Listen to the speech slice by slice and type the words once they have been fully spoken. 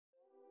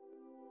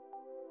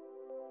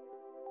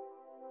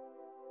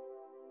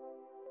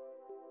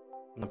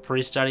On the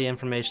pre-study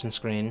information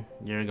screen,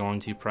 you're going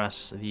to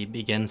press the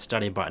Begin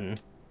Study button.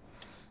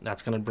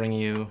 That's going to bring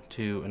you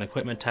to an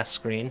equipment test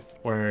screen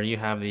where you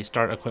have the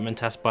Start Equipment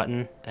Test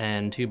button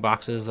and two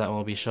boxes that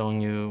will be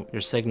showing you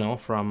your signal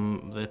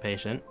from the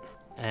patient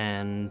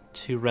and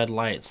two red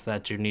lights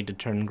that you need to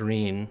turn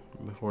green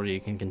before you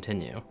can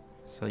continue.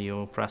 So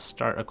you'll press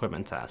Start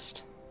Equipment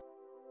Test.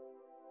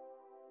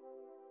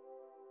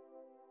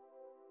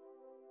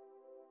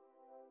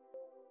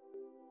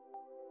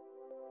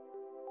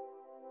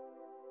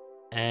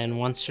 And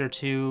once your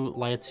two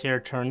lights here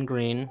turn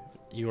green,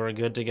 you are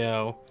good to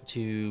go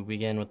to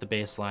begin with the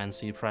baseline,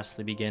 so you press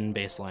the Begin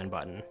Baseline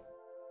button.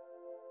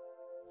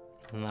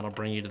 And that'll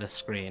bring you to this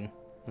screen.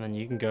 And then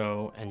you can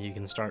go and you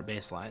can start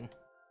baseline.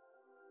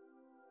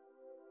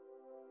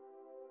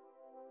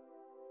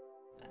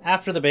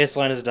 After the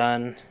baseline is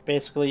done,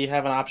 basically you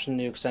have an option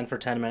to extend for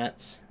 10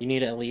 minutes. You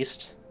need at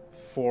least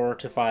 4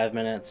 to 5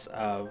 minutes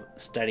of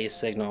steady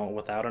signal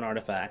without an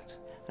artifact.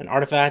 An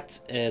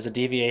artifact is a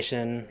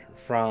deviation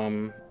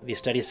from the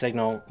steady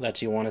signal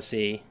that you want to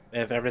see.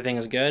 If everything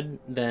is good,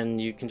 then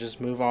you can just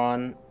move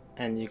on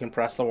and you can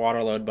press the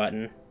water load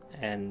button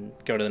and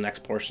go to the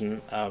next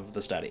portion of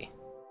the study.